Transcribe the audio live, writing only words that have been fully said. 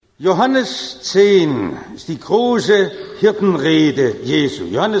Johannes 10 ist die große Hirtenrede Jesu.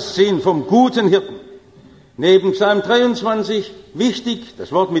 Johannes 10 vom guten Hirten. Neben Psalm 23, wichtig,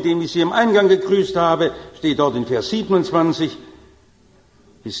 das Wort, mit dem ich Sie am Eingang gegrüßt habe, steht dort in Vers 27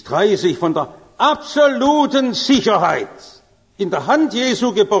 bis 30 von der absoluten Sicherheit in der Hand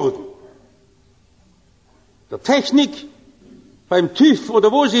Jesu geborgen. Der Technik, beim TÜV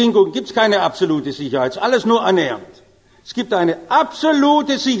oder wo Sie hingucken, gibt es keine absolute Sicherheit, ist alles nur annähernd. Es gibt eine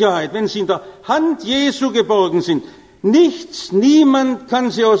absolute Sicherheit, wenn Sie in der Hand Jesu geborgen sind. Nichts, niemand kann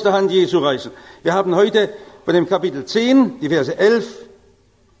Sie aus der Hand Jesu reißen. Wir haben heute bei dem Kapitel 10, die Verse 11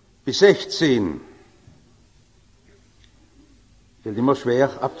 bis 16. Fällt immer schwer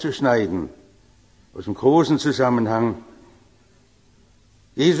abzuschneiden aus dem großen Zusammenhang.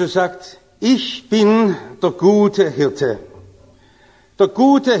 Jesus sagt, ich bin der gute Hirte. Der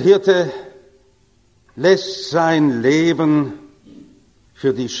gute Hirte lässt sein Leben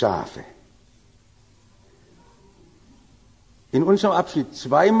für die Schafe. In unserem Abschnitt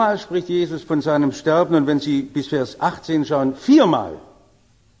zweimal spricht Jesus von seinem Sterben und wenn Sie bis Vers 18 schauen, viermal.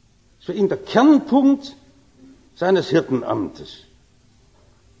 Das ist für ihn der Kernpunkt seines Hirtenamtes.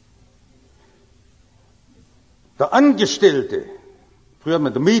 Der Angestellte, früher hat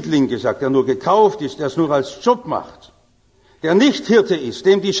man der Mietling gesagt, der nur gekauft ist, der es nur als Job macht, der nicht Hirte ist,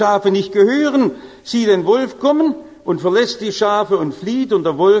 dem die Schafe nicht gehören, sieht den Wolf kommen und verlässt die Schafe und flieht und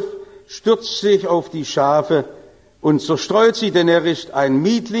der Wolf stürzt sich auf die Schafe und zerstreut sie, denn er ist ein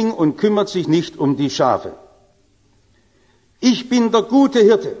Mietling und kümmert sich nicht um die Schafe. Ich bin der gute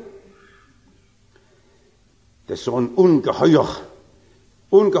Hirte. Das ist so ein ungeheurer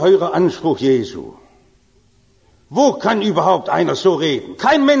Anspruch Jesu. Wo kann überhaupt einer so reden?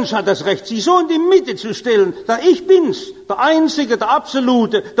 Kein Mensch hat das Recht, sich so in die Mitte zu stellen. Da ich bin's, der Einzige, der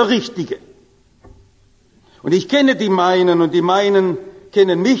Absolute, der Richtige. Und ich kenne die meinen und die meinen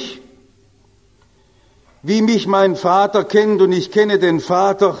kennen mich, wie mich mein Vater kennt und ich kenne den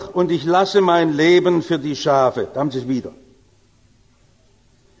Vater und ich lasse mein Leben für die Schafe. Da haben Sie es wieder.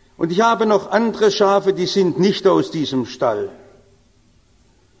 Und ich habe noch andere Schafe, die sind nicht aus diesem Stall.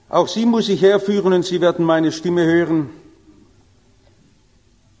 Auch sie muss ich herführen und sie werden meine Stimme hören.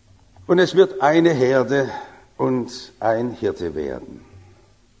 Und es wird eine Herde und ein Hirte werden.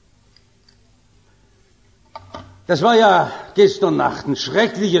 Das war ja gestern Nacht ein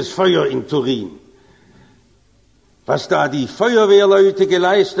schreckliches Feuer in Turin. Was da die Feuerwehrleute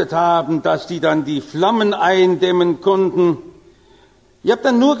geleistet haben, dass die dann die Flammen eindämmen konnten. Ich habe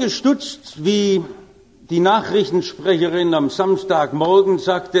dann nur gestutzt, wie die Nachrichtensprecherin am Samstagmorgen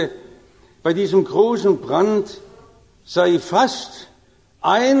sagte, bei diesem großen Brand sei fast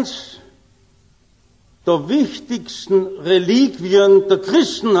eins der wichtigsten Reliquien der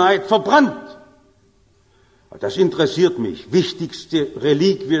Christenheit verbrannt. Das interessiert mich, wichtigste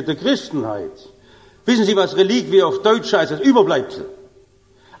Reliquie der Christenheit. Wissen Sie, was Reliquie auf Deutsch heißt? Das Überbleibsel.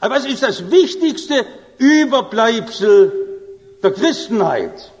 Aber was ist das wichtigste Überbleibsel der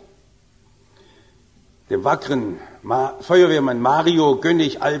Christenheit? Dem wackeren Feuerwehrmann Mario gönne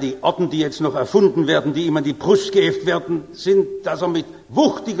ich all die Orden, die jetzt noch erfunden werden, die ihm an die Brust geäfft werden, sind, dass er mit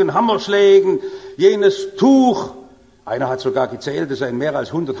wuchtigen Hammerschlägen jenes Tuch, einer hat sogar gezählt, es seien mehr als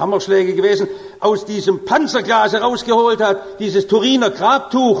 100 Hammerschläge gewesen, aus diesem Panzerglas herausgeholt hat, dieses Turiner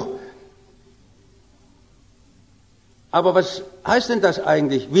Grabtuch. Aber was heißt denn das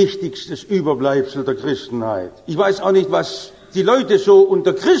eigentlich, wichtigstes Überbleibsel der Christenheit? Ich weiß auch nicht, was die Leute so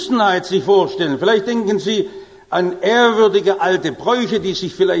unter Christenheit sich vorstellen. Vielleicht denken sie an ehrwürdige alte Bräuche, die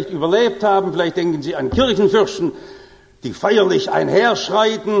sich vielleicht überlebt haben. Vielleicht denken sie an Kirchenfürsten, die feierlich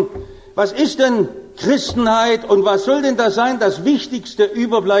einherschreiten. Was ist denn Christenheit und was soll denn das sein, das wichtigste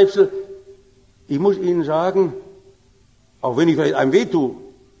Überbleibsel? Ich muss Ihnen sagen, auch wenn ich vielleicht einem wehtue,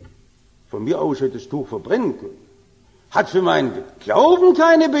 von mir aus hätte das Tuch verbrennen können. Hat für meinen Glauben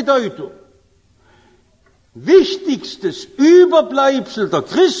keine Bedeutung. Wichtigstes Überbleibsel der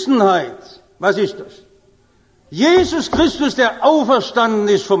Christenheit, was ist das? Jesus Christus, der auferstanden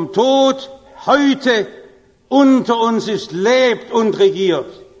ist vom Tod, heute unter uns ist, lebt und regiert.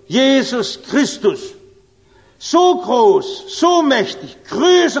 Jesus Christus, so groß, so mächtig,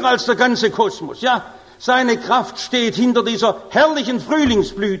 größer als der ganze Kosmos. Ja, seine Kraft steht hinter dieser herrlichen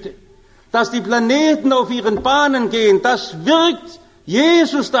Frühlingsblüte. Dass die Planeten auf ihren Bahnen gehen, das wirkt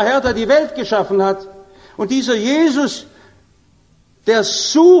Jesus, der Herr, der die Welt geschaffen hat. Und dieser Jesus, der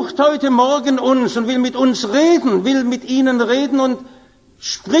sucht heute Morgen uns und will mit uns reden, will mit ihnen reden und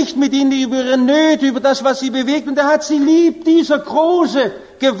spricht mit ihnen über ihre Nöte, über das, was sie bewegt. Und er hat sie lieb, dieser große,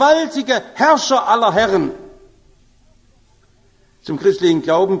 gewaltige Herrscher aller Herren. Zum christlichen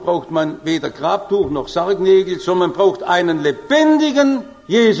Glauben braucht man weder Grabtuch noch Sargnägel, sondern man braucht einen lebendigen,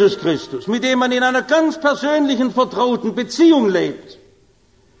 Jesus Christus, mit dem man in einer ganz persönlichen, vertrauten Beziehung lebt.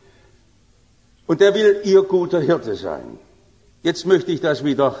 Und der will ihr guter Hirte sein. Jetzt möchte ich das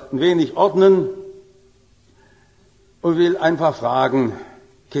wieder ein wenig ordnen und will einfach fragen,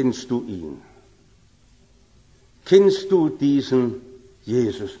 kennst du ihn? Kennst du diesen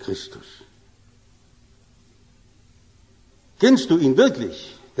Jesus Christus? Kennst du ihn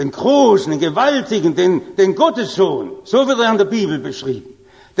wirklich? Den großen, den gewaltigen, den Gottessohn, so wird er in der Bibel beschrieben,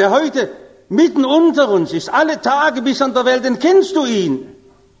 der heute mitten unter uns ist, alle Tage bis an der Welt, den kennst du ihn?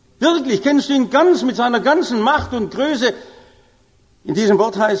 Wirklich, kennst du ihn ganz mit seiner ganzen Macht und Größe? In diesem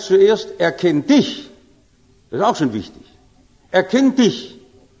Wort heißt zuerst, er kennt dich. Das ist auch schon wichtig. Er kennt dich.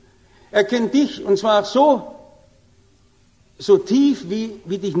 Er kennt dich, und zwar so tief,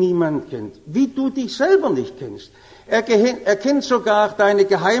 wie dich niemand kennt, wie du dich selber nicht kennst. Er kennt sogar deine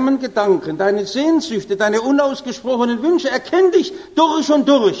geheimen Gedanken, deine Sehnsüchte, deine unausgesprochenen Wünsche. Er kennt dich durch und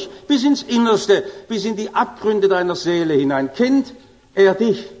durch, bis ins Innerste, bis in die Abgründe deiner Seele hinein. Kennt er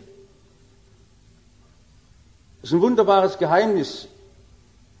dich? Das ist ein wunderbares Geheimnis.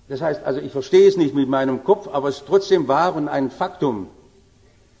 Das heißt, also ich verstehe es nicht mit meinem Kopf, aber es ist trotzdem wahr und ein Faktum,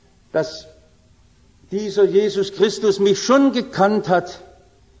 dass dieser Jesus Christus mich schon gekannt hat,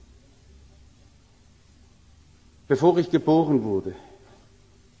 bevor ich geboren wurde,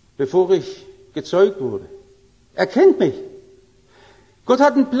 bevor ich gezeugt wurde. Er kennt mich. Gott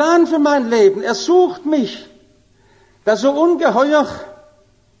hat einen Plan für mein Leben. Er sucht mich. Das ist so ungeheuer.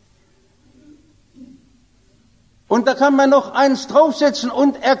 Und da kann man noch eins draufsetzen,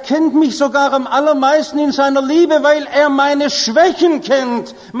 und er kennt mich sogar am allermeisten in seiner Liebe, weil er meine Schwächen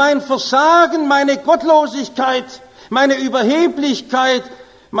kennt, mein Versagen, meine Gottlosigkeit, meine Überheblichkeit,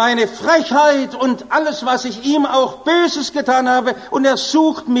 meine Frechheit und alles, was ich ihm auch Böses getan habe, und er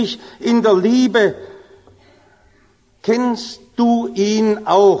sucht mich in der Liebe. Kennst du ihn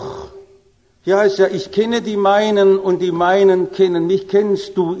auch? Hier heißt ja, ich kenne die meinen und die meinen kennen mich.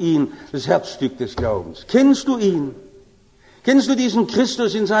 Kennst du ihn? Das Herzstück des Glaubens. Kennst du ihn? Kennst du diesen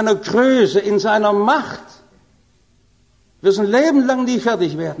Christus in seiner Größe, in seiner Macht? Wir sind Leben lang nie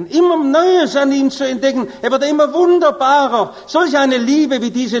fertig werden, immer Neues an ihm zu entdecken. Er wird immer wunderbarer. Solch eine Liebe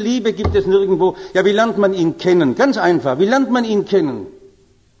wie diese Liebe gibt es nirgendwo. Ja, wie lernt man ihn kennen? Ganz einfach. Wie lernt man ihn kennen?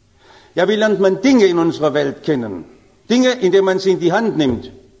 Ja, wie lernt man Dinge in unserer Welt kennen? Dinge, indem man sie in die Hand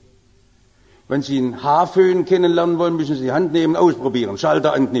nimmt. Wenn Sie einen Haarföhn kennenlernen wollen, müssen Sie die Hand nehmen, ausprobieren,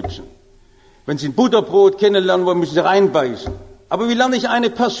 Schalter anknipsen. Wenn Sie ein Butterbrot kennenlernen wollen, müssen Sie reinbeißen. Aber wie lerne ich eine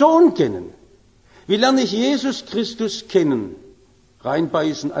Person kennen? Wie lerne ich Jesus Christus kennen?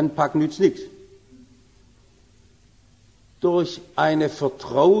 Reinbeißen, anpacken, nützt nichts. Durch eine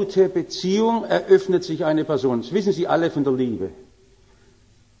vertraute Beziehung eröffnet sich eine Person. Das wissen Sie alle von der Liebe.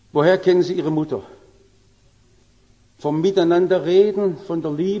 Woher kennen Sie Ihre Mutter? Vom Miteinanderreden, von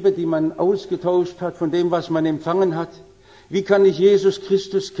der Liebe, die man ausgetauscht hat, von dem, was man empfangen hat. Wie kann ich Jesus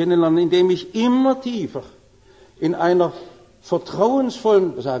Christus kennenlernen? Indem ich immer tiefer in einer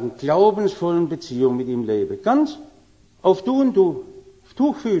vertrauensvollen, glaubensvollen Beziehung mit ihm lebe. Ganz auf Du und Du, auf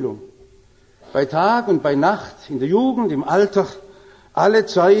Tuchfühlung. Bei Tag und bei Nacht, in der Jugend, im Alter, alle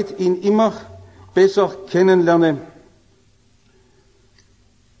Zeit ihn immer besser kennenlerne.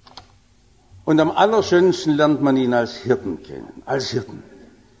 Und am allerschönsten lernt man ihn als Hirten kennen, als Hirten.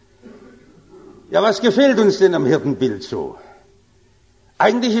 Ja, was gefällt uns denn am Hirtenbild so?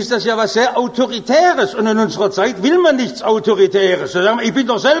 Eigentlich ist das ja was sehr Autoritäres, und in unserer Zeit will man nichts Autoritäres. Ich bin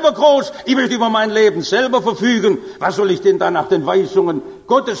doch selber groß, ich möchte über mein Leben selber verfügen. Was soll ich denn da nach den Weisungen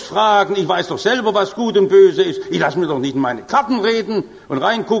Gottes fragen? Ich weiß doch selber, was gut und böse ist. Ich lasse mir doch nicht in meine Karten reden und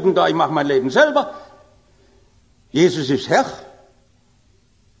reingucken da, ich mache mein Leben selber. Jesus ist Herr.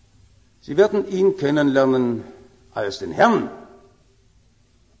 Sie werden ihn kennenlernen als den Herrn.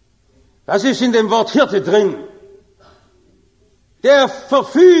 Das ist in dem Wort Hirte drin. Der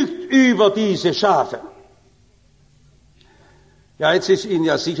verfügt über diese Schafe. Ja, jetzt ist Ihnen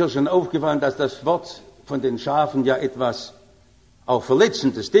ja sicher schon aufgefallen, dass das Wort von den Schafen ja etwas auch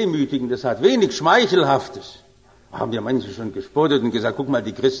Verletzendes, Demütigendes hat, wenig Schmeichelhaftes. Haben ja manche schon gespottet und gesagt, guck mal,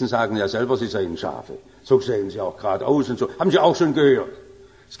 die Christen sagen ja selber, sie seien Schafe. So sehen sie auch gerade aus und so. Haben Sie auch schon gehört?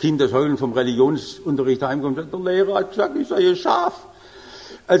 Das Kind, das heulen vom Religionsunterricht heimkommt, der Lehrer hat gesagt, ich sei ein Schaf.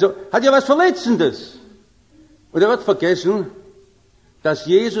 Also, hat ja was Verletzendes. Und er wird vergessen, dass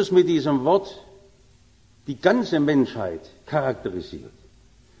Jesus mit diesem Wort die ganze Menschheit charakterisiert.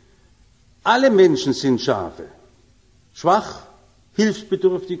 Alle Menschen sind Schafe. Schwach,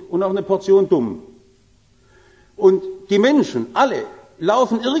 hilfsbedürftig und auch eine Portion dumm. Und die Menschen, alle,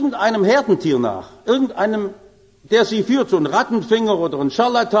 laufen irgendeinem Herdentier nach, irgendeinem der sie führt, so ein Rattenfänger oder ein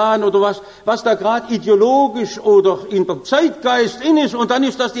Scharlatan oder was da gerade ideologisch oder in der Zeitgeist in ist, und dann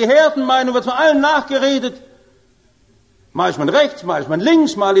ist das die Herdenmeinung, wird von allen nachgeredet. Mal ist man rechts, mal ist man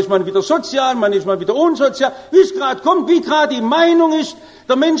links, mal ist man wieder sozial, mal ist man wieder unsozial, wie es gerade kommt, wie gerade die Meinung ist.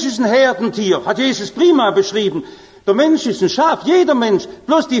 Der Mensch ist ein Herdentier, hat Jesus prima beschrieben. Der Mensch ist ein Schaf, jeder Mensch.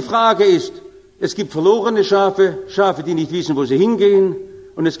 Bloß die Frage ist, es gibt verlorene Schafe, Schafe, die nicht wissen, wo sie hingehen,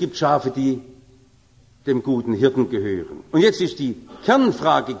 und es gibt Schafe, die dem guten Hirten gehören. Und jetzt ist die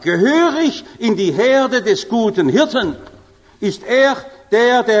Kernfrage, gehöre ich in die Herde des guten Hirten? Ist er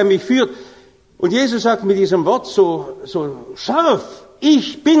der mich führt? Und Jesus sagt mit diesem Wort so scharf,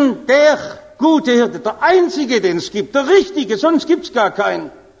 ich bin der gute Hirte, der einzige, den es gibt, der richtige, sonst gibt's gar keinen.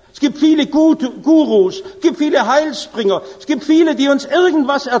 Es gibt viele gute Gurus, es gibt viele Heilsbringer, es gibt viele, die uns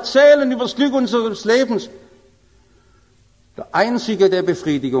irgendwas erzählen über das Glück unseres Lebens. Der Einzige, der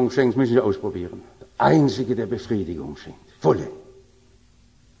Befriedigung schenkt, müssen wir ausprobieren. Der Einzige, der Befriedigung schenkt, volle,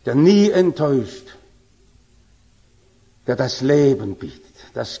 der nie enttäuscht, der das Leben bietet,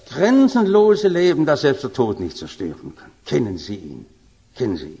 das grenzenlose Leben, das selbst der Tod nicht zerstören kann. Kennen Sie ihn?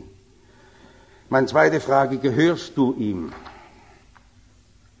 Kennen Sie ihn? Meine zweite Frage, gehörst du ihm?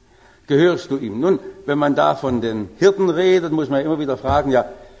 Gehörst du ihm? Nun, wenn man da von den Hirten redet, muss man immer wieder fragen, ja,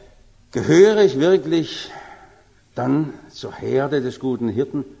 gehöre ich wirklich dann zur Herde des guten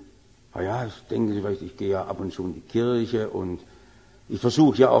Hirten? Ja, ich denke vielleicht, ich gehe ja ab und zu in die Kirche und ich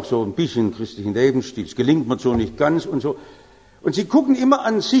versuche ja auch so ein bisschen christlichen Lebensstil. Es gelingt mir so nicht ganz und so. Und sie gucken immer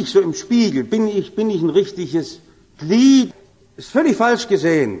an sich, so im Spiegel. Bin ich ein richtiges Glied? Ist völlig falsch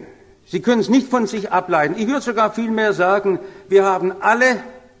gesehen. Sie können es nicht von sich ableiten. Ich würde sogar viel mehr sagen, wir haben alle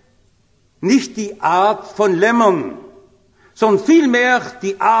nicht die Art von Lämmern, sondern vielmehr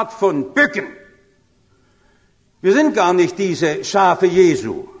die Art von Böcken. Wir sind gar nicht diese Schafe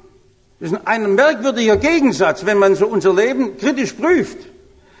Jesu. Das ist ein merkwürdiger Gegensatz, wenn man so unser Leben kritisch prüft.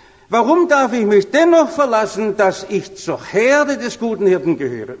 Warum darf ich mich dennoch verlassen, dass ich zur Herde des guten Hirten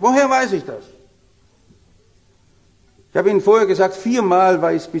gehöre? Woher weiß ich das? Ich habe Ihnen vorher gesagt, 4-mal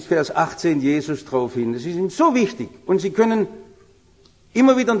weist bis Vers 18 Jesus drauf hin. Das ist Ihnen so wichtig. Und Sie können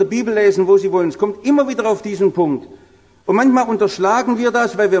immer wieder in der Bibel lesen, wo Sie wollen. Es kommt immer wieder auf diesen Punkt. Und manchmal unterschlagen wir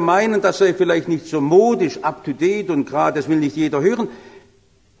das, weil wir meinen, das sei vielleicht nicht so modisch, up to date und gerade, das will nicht jeder hören.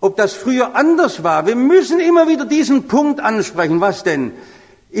 Ob das früher anders war, wir müssen immer wieder diesen Punkt ansprechen. Was denn?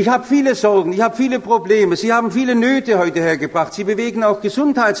 Ich habe viele Sorgen, ich habe viele Probleme, Sie haben viele Nöte heute hergebracht, Sie bewegen auch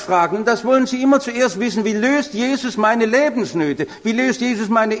Gesundheitsfragen und das wollen Sie immer zuerst wissen, wie löst Jesus meine Lebensnöte, wie löst Jesus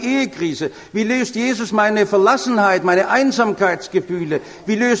meine Ehekrise, wie löst Jesus meine Verlassenheit, meine Einsamkeitsgefühle,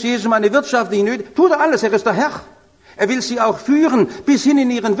 wie löst Jesus meine wirtschaftlichen Nöte, tut er alles, er ist der Herr. Er will Sie auch führen, bis hin in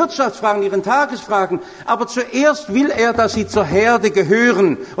Ihren Wirtschaftsfragen, Ihren Tagesfragen, aber zuerst will er, dass Sie zur Herde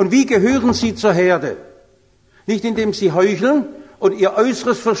gehören. Und wie gehören Sie zur Herde? Nicht indem Sie heucheln und Ihr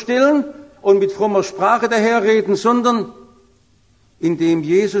Äußeres verstellen und mit frommer Sprache daherreden, sondern indem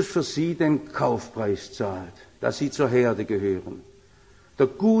Jesus für Sie den Kaufpreis zahlt, dass Sie zur Herde gehören. Der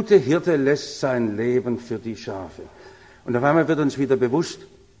gute Hirte lässt sein Leben für die Schafe. Und auf einmal wird uns wieder bewusst,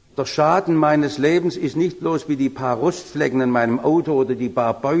 der Schaden meines Lebens ist nicht bloß wie die paar Rostflecken in meinem Auto oder die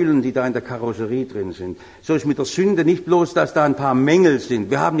paar Beulen, die da in der Karosserie drin sind. So ist mit der Sünde nicht bloß, dass da ein paar Mängel sind.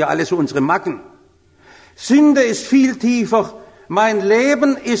 Wir haben ja alle so unsere Macken. Sünde ist viel tiefer. Mein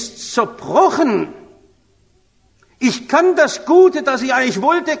Leben ist zerbrochen. Ich kann das Gute, das ich eigentlich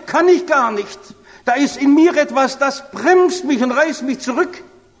wollte, kann ich gar nicht. Da ist in mir etwas, das bremst mich und reißt mich zurück.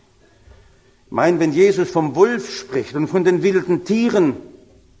 Ich meine, wenn Jesus vom Wolf spricht und von den wilden Tieren,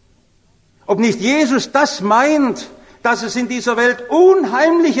 ob nicht Jesus das meint, dass es in dieser Welt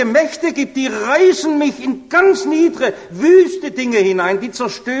unheimliche Mächte gibt, die reißen mich in ganz niedere, wüste Dinge hinein, die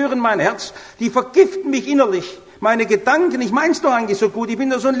zerstören mein Herz, die vergiften mich innerlich, meine Gedanken, ich mein's doch eigentlich so gut, ich bin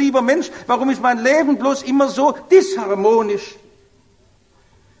doch so ein lieber Mensch, warum ist mein Leben bloß immer so disharmonisch?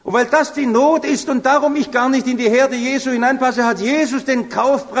 Und weil das die Not ist und darum ich gar nicht in die Herde Jesu hineinpasse, hat Jesus den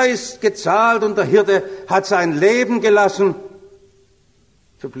Kaufpreis gezahlt und der Hirte hat sein Leben gelassen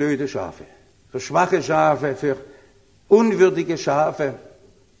für blöde Schafe, für schwache Schafe, für unwürdige Schafe.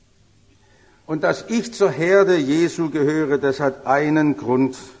 Und dass ich zur Herde Jesu gehöre, das hat einen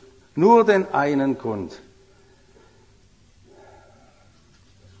Grund, nur den einen Grund.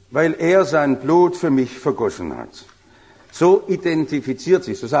 Weil er sein Blut für mich vergossen hat. So identifiziert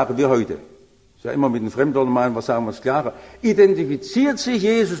sich, so sagen wir heute, ist ja immer mit den Fremdwörtern meinen, was sagen wir es klarer, identifiziert sich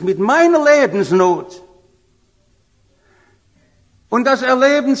Jesus mit meiner Lebensnot. Und das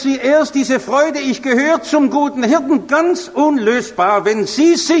erleben Sie erst, diese Freude, ich gehöre zum guten Hirten, ganz unlösbar, wenn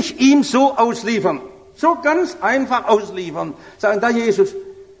Sie sich ihm so ausliefern. So ganz einfach ausliefern. Sagen, da Jesus,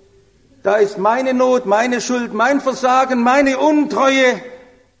 da ist meine Not, meine Schuld, mein Versagen, meine Untreue,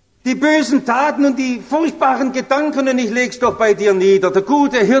 die bösen Taten und die furchtbaren Gedanken, und ich leg's doch bei dir nieder. Der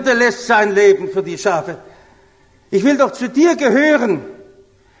gute Hirte lässt sein Leben für die Schafe. Ich will doch zu dir gehören.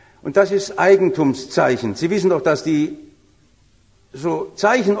 Und das ist Eigentumszeichen. Sie wissen doch, dass die so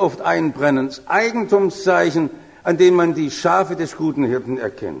Zeichen oft einbrennen. Das Eigentumszeichen, an dem man die Schafe des guten Hirten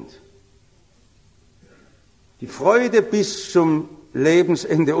erkennt. Die Freude bis zum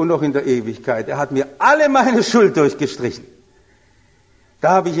Lebensende und noch in der Ewigkeit. Er hat mir alle meine Schuld durchgestrichen. Da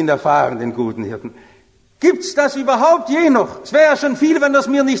habe ich ihn erfahren, den guten Hirten. Gibt's das überhaupt je noch? Es wäre ja schon viel, wenn er es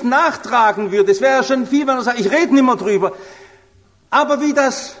mir nicht nachtragen würde. Es wäre ja schon viel, wenn er sagt, ich rede nicht mehr drüber. Aber wie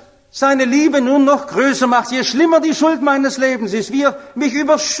das seine Liebe nun noch größer macht, je schlimmer die Schuld meines Lebens ist, wie er mich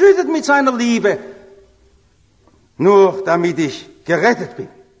überschüttet mit seiner Liebe, nur damit ich gerettet bin,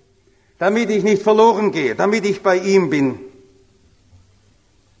 damit ich nicht verloren gehe, damit ich bei ihm bin.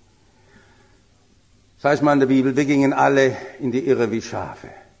 Das heißt mal in der Bibel, wir gingen alle in die Irre wie Schafe.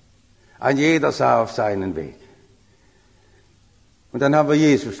 Ein jeder sah auf seinen Weg. Und dann haben wir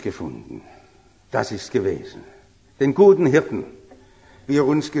Jesus gefunden. Das ist gewesen. Den guten Hirten, wie er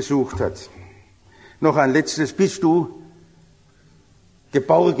uns gesucht hat. Noch ein letztes, bist du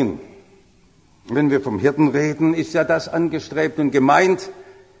geborgen? Wenn wir vom Hirten reden, ist ja das angestrebt und gemeint.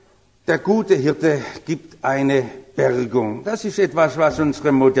 Der gute Hirte gibt eine Bergung. Das ist etwas, was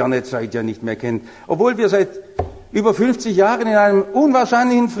unsere moderne Zeit ja nicht mehr kennt. Obwohl wir seit über 50 Jahren in einem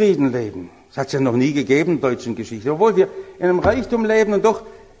unwahrscheinlichen Frieden leben. Das hat es ja noch nie gegeben in der deutschen Geschichte. Obwohl wir in einem Reichtum leben und doch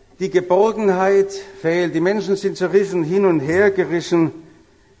die Geborgenheit fehlt. Die Menschen sind zerrissen, hin und her gerissen.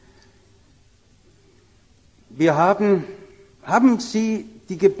 Haben Sie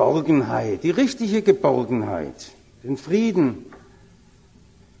die Geborgenheit, die richtige Geborgenheit, den Frieden?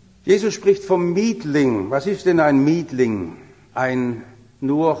 Jesus spricht vom Mietling. Was ist denn ein Mietling?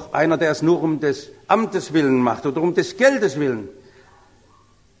 Einer, der es nur um des Amtes willen macht oder um des Geldes willen.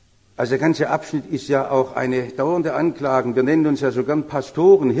 Also der ganze Abschnitt ist ja auch eine dauernde Anklage. Wir nennen uns ja so gern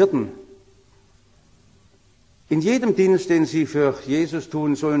Pastoren, Hirten. In jedem Dienst, den Sie für Jesus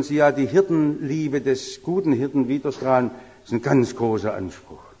tun, sollen Sie ja die Hirtenliebe des guten Hirten widerstrahlen. Das ist ein ganz großer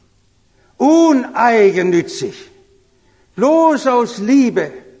Anspruch. Uneigennützig, bloß aus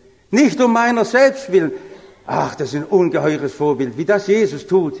Liebe, nicht um meiner selbst willen. Ach, das ist ein ungeheures Vorbild, wie das Jesus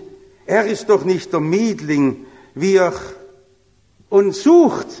tut. Er ist doch nicht der Mietling, wie er uns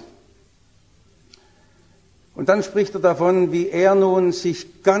sucht. Und dann spricht er davon, wie er nun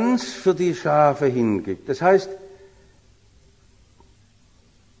sich ganz für die Schafe hingibt. Das heißt,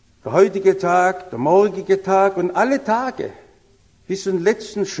 der heutige Tag, der morgige Tag und alle Tage bis zum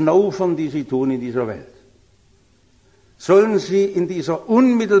letzten Schnaufern, die Sie tun in dieser Welt, sollen Sie in dieser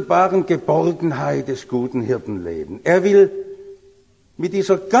unmittelbaren Geborgenheit des guten Hirten leben. Er will mit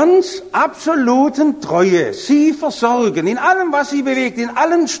dieser ganz absoluten Treue Sie versorgen, in allem, was Sie bewegt, in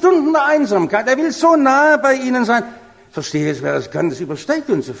allen Stunden der Einsamkeit. Er will so nahe bei Ihnen sein. Verstehe es, wer es kann, das übersteigt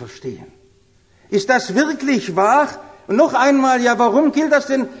uns zu verstehen. Ist das wirklich wahr? Und noch einmal, ja, warum gilt das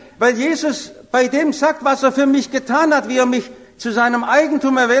denn? Weil Jesus bei dem sagt, was er für mich getan hat, wie er mich zu seinem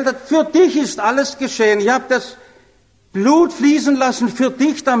Eigentum erwählt hat. Für dich ist alles geschehen. Ich habe das Blut fließen lassen für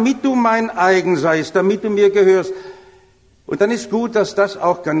dich, damit du mein eigen seist, damit du mir gehörst. Und dann ist gut, dass das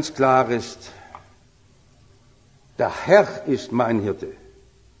auch ganz klar ist. Der Herr ist mein Hirte.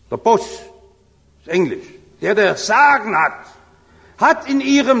 Der Boss, ist Englisch. Der Sagen hat in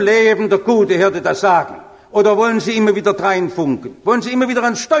ihrem Leben der gute Hirte das Sagen. Oder wollen Sie immer wieder dreinfunken? Wollen Sie immer wieder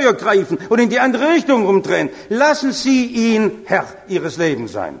ans Steuer greifen und in die andere Richtung rumdrehen? Lassen Sie ihn Herr Ihres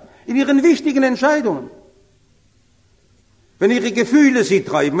Lebens sein. In Ihren wichtigen Entscheidungen. Wenn Ihre Gefühle Sie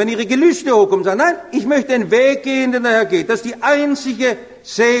treiben, wenn Ihre Gelüste hochkommen, sagen, nein, ich möchte den Weg gehen, den der Herr geht. Das ist die einzige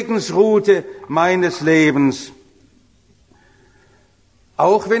Segensroute meines Lebens.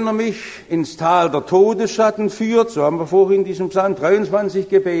 Auch wenn er mich ins Tal der Todesschatten führt, so haben wir vorhin in diesem Psalm 23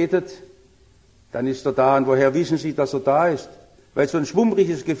 gebetet, dann ist er da. Und woher wissen Sie, dass er da ist? Weil so ein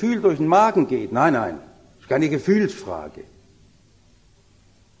schwummriges Gefühl durch den Magen geht? Nein, das ist keine Gefühlsfrage.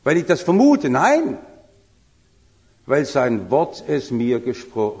 Weil ich das vermute? Nein. Weil sein Wort es mir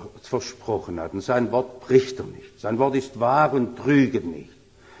versprochen hat. Und sein Wort bricht er nicht. Sein Wort ist wahr und trüget nicht.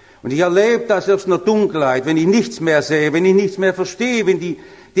 Und ich erlebe das selbst in der Dunkelheit, wenn ich nichts mehr sehe, wenn ich nichts mehr verstehe, wenn die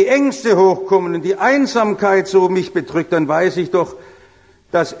Ängste hochkommen und die Einsamkeit so mich bedrückt, dann weiß ich doch,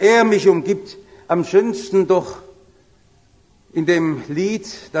 dass er mich umgibt. Am schönsten doch in dem Lied,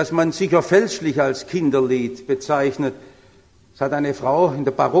 das man sicher fälschlich als Kinderlied bezeichnet. Es hat eine Frau in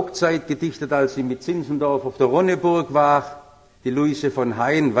der Barockzeit gedichtet, als sie mit Zinzendorf auf der Ronneburg war, die Luise von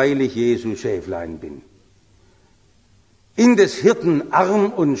Hain, weil ich Jesu Schäflein bin. In des Hirten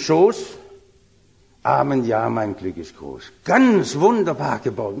Arm und Schoß Amen, ja, mein Glück ist groß. Ganz wunderbar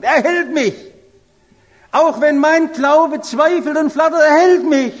geborgen. Er hält mich. Auch wenn mein Glaube zweifelt und flattert, er hält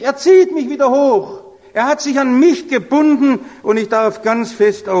mich. Er zieht mich wieder hoch. Er hat sich an mich gebunden und ich darf ganz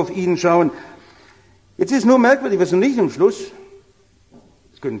fest auf ihn schauen. Jetzt ist nur merkwürdig, wir sind nicht am Schluss.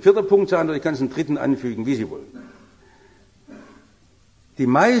 Es könnte ein 4. Punkt sein oder ich kann es einen 3. anfügen, wie Sie wollen. Die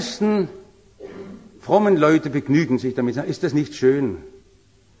meisten frommen Leute begnügen sich damit, sagen, ist das nicht schön?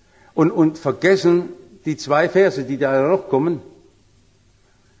 Und vergessen die 2 Verse, die da noch kommen,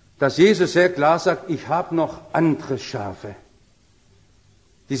 dass Jesus sehr klar sagt, ich habe noch andere Schafe.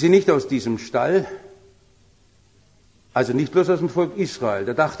 Die sind nicht aus diesem Stall, also nicht bloß aus dem Volk Israel.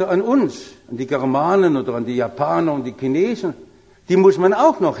 Da dachte er an uns, an die Germanen oder an die Japaner und die Chinesen. Die muss man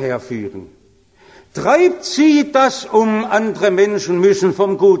auch noch herführen. Treibt sie das um, andere Menschen müssen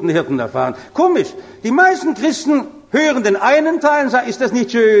vom guten Hirten erfahren. Komisch, die meisten Christen hören den einen Teil und sagen, ist das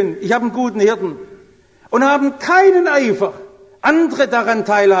nicht schön, ich habe einen guten Hirten. Und haben keinen Eifer, andere daran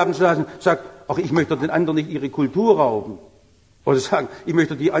teilhaben zu lassen. Sagt, ach, ich möchte den anderen nicht ihre Kultur rauben. Oder sagen, ich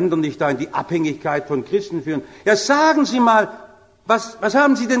möchte die anderen nicht da in die Abhängigkeit von Christen führen. Ja, sagen Sie mal, was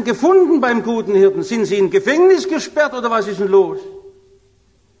haben Sie denn gefunden beim guten Hirten? Sind Sie in Gefängnis gesperrt oder was ist denn los?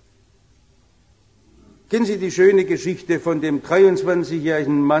 Kennen Sie die schöne Geschichte von dem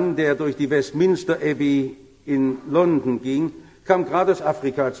 23-jährigen Mann, der durch die Westminster Abbey in London ging, kam gerade aus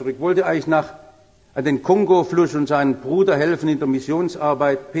Afrika zurück, wollte eigentlich an den Kongo-Fluss und seinen Bruder helfen in der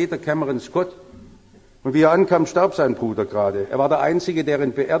Missionsarbeit, Peter Cameron Scott. Und wie er ankam, starb sein Bruder gerade. Er war der Einzige, der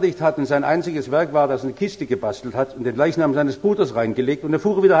ihn beerdigt hat und sein einziges Werk war, dass er eine Kiste gebastelt hat und den Leichnam seines Bruders reingelegt und er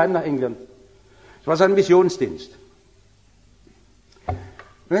fuhr wieder heim nach England. Das war sein Missionsdienst.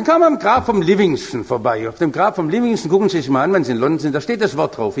 Und dann kam er am Grab vom Livingston vorbei. Auf dem Grab vom Livingston, gucken Sie sich mal an, wenn Sie in London sind, da steht das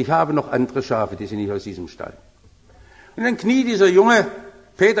Wort drauf, ich habe noch andere Schafe, die sind nicht aus diesem Stall. Und dann kniet dieser junge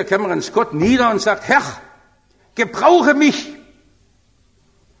Peter Cameron Scott nieder und sagt, Herr, gebrauche mich.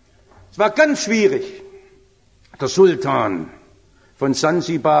 Es war ganz schwierig. Der Sultan von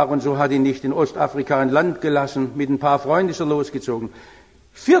Sansibar und so hat ihn nicht in Ostafrika in Land gelassen. Mit ein paar Freunden ist er losgezogen.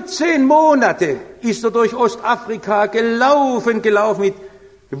 14 Monate ist er durch Ostafrika gelaufen mit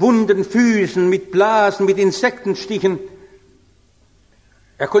wunden Füßen, mit Blasen, mit Insektenstichen.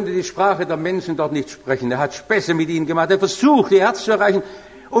 Er konnte die Sprache der Menschen dort nicht sprechen. Er hat Späße mit ihnen gemacht. Er versucht, ihr Herz zu erreichen,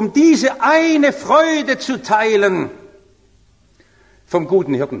 um diese eine Freude zu teilen vom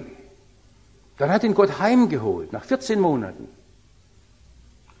guten Hirten. Dann hat ihn Gott heimgeholt, nach 14 Monaten.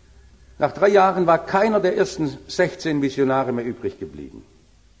 Nach 3 Jahren war keiner der ersten 16 Missionare mehr übrig geblieben.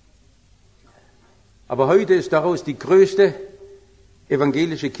 Aber heute ist daraus die größte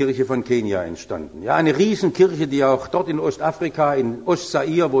evangelische Kirche von Kenia entstanden. Ja, eine Riesenkirche, die auch dort in Ostafrika, in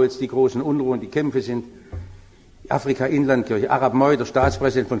Ostzaire, wo jetzt die großen Unruhen, die Kämpfe sind, die Afrika-Inlandkirche, Arab Moi, der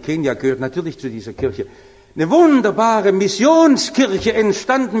Staatspräsident von Kenia, gehört natürlich zu dieser Kirche. Eine wunderbare Missionskirche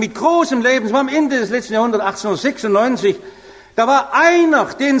entstanden mit großem Leben. Es war am Ende des letzten Jahrhunderts, 1896. Da war einer,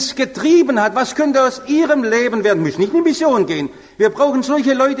 den es getrieben hat. Was könnte aus ihrem Leben werden? Wir müssen nicht in die Mission gehen. Wir brauchen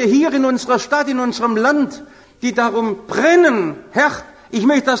solche Leute hier in unserer Stadt, in unserem Land, die darum brennen. Herr, ich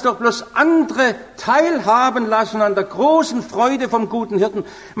möchte das doch bloß andere teilhaben lassen an der großen Freude vom guten Hirten.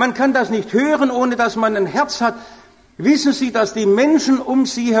 Man kann das nicht hören, ohne dass man ein Herz hat. Wissen Sie, dass die Menschen um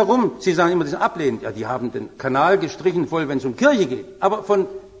Sie herum, Sie sagen immer, das sind ablehnend, ja, die haben den Kanal gestrichen voll, wenn es um Kirche geht. Aber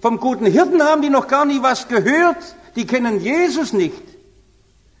vom guten Hirten haben die noch gar nie was gehört. Die kennen Jesus nicht.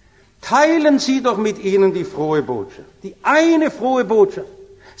 Teilen Sie doch mit ihnen die frohe Botschaft. Die eine frohe Botschaft.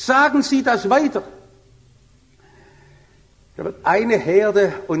 Sagen Sie das weiter. Da wird eine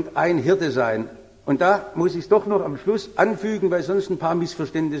Herde und ein Hirte sein. Und da muss ich es doch noch am Schluss anfügen, weil sonst ein paar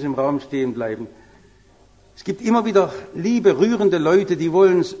Missverständnisse im Raum stehen bleiben. Es gibt immer wieder liebe, rührende Leute, die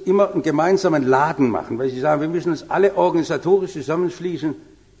wollen immer einen gemeinsamen Laden machen, weil sie sagen, wir müssen uns alle organisatorisch zusammenschließen.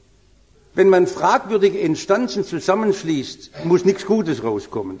 Wenn man fragwürdige Instanzen zusammenschließt, muss nichts Gutes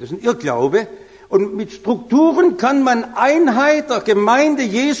rauskommen. Das ist ein Irrglaube. Und mit Strukturen kann man Einheit der Gemeinde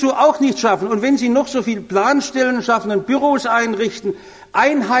Jesu auch nicht schaffen. Und wenn Sie noch so viel Planstellen schaffen und Büros einrichten,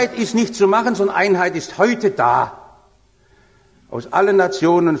 Einheit ist nicht zu machen, sondern Einheit ist heute da. Aus allen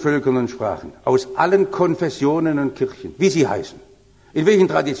Nationen, Völkern und Sprachen, aus allen Konfessionen und Kirchen, wie sie heißen, in welchen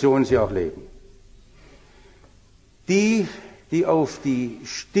Traditionen sie auch leben. Die auf die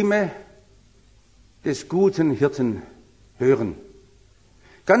Stimme des guten Hirten hören.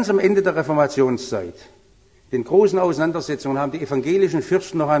 Ganz am Ende der Reformationszeit, den großen Auseinandersetzungen, haben die evangelischen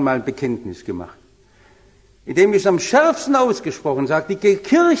Fürsten noch einmal ein Bekenntnis gemacht. Indem es am schärfsten ausgesprochen sagt, die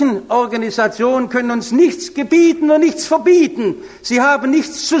Kirchenorganisationen können uns nichts gebieten und nichts verbieten. Sie haben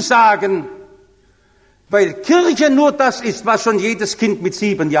nichts zu sagen, weil Kirche nur das ist, was schon jedes Kind mit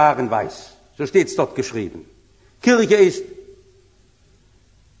 7 Jahren weiß. So steht's dort geschrieben. Kirche ist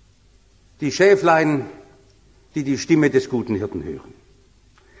die Schäflein, die die Stimme des guten Hirten hören.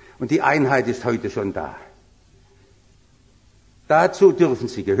 Und die Einheit ist heute schon da. Dazu dürfen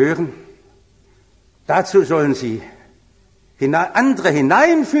Sie gehören. Dazu sollen Sie andere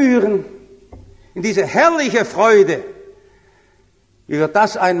hineinführen in diese herrliche Freude. Wie wird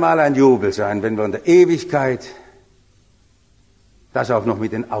das einmal ein Jubel sein, wenn wir in der Ewigkeit das auch noch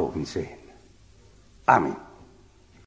mit den Augen sehen. Amen.